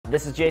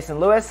This is Jason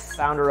Lewis,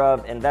 founder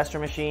of Investor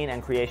Machine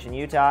and Creation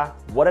Utah.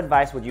 What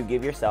advice would you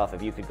give yourself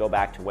if you could go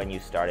back to when you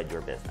started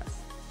your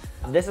business?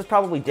 This is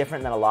probably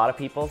different than a lot of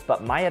people's,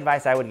 but my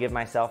advice I would give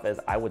myself is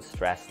I would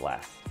stress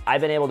less.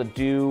 I've been able to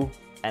do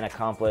and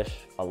accomplish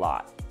a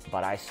lot,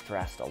 but I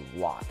stressed a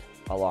lot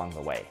along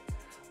the way.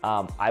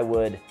 I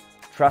would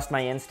trust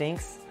my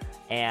instincts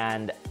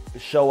and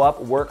show up,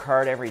 work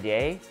hard every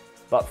day,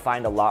 but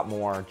find a lot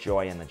more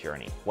joy in the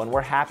journey. When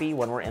we're happy,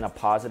 when we're in a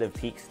positive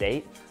peak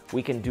state,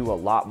 we can do a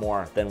lot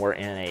more than we're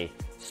in a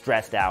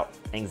stressed out,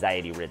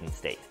 anxiety-ridden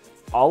state.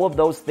 All of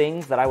those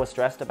things that I was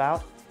stressed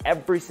about,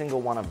 every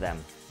single one of them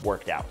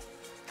worked out.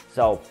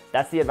 So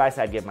that's the advice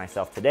I'd give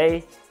myself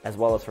today, as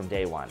well as from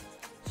day one.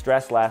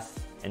 Stress less,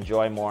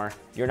 enjoy more.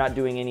 You're not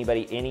doing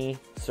anybody any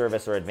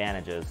service or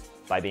advantages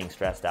by being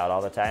stressed out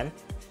all the time.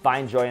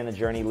 Find joy in the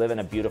journey, live in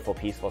a beautiful,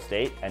 peaceful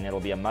state, and it'll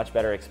be a much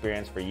better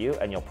experience for you,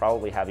 and you'll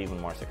probably have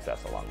even more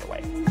success along the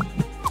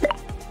way.